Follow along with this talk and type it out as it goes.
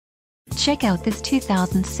Check out this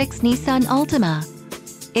 2006 Nissan Altima.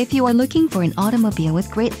 If you are looking for an automobile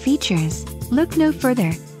with great features, look no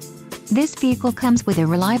further. This vehicle comes with a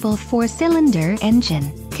reliable 4-cylinder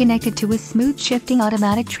engine, connected to a smooth shifting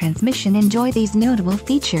automatic transmission. Enjoy these notable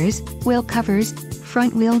features: wheel covers,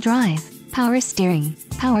 front-wheel drive, power steering,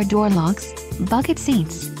 power door locks, bucket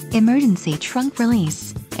seats, emergency trunk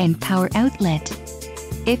release, and power outlet.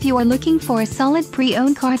 If you are looking for a solid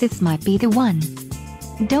pre-owned car, this might be the one.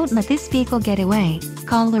 Don't let this vehicle get away.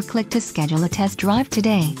 Call or click to schedule a test drive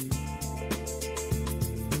today.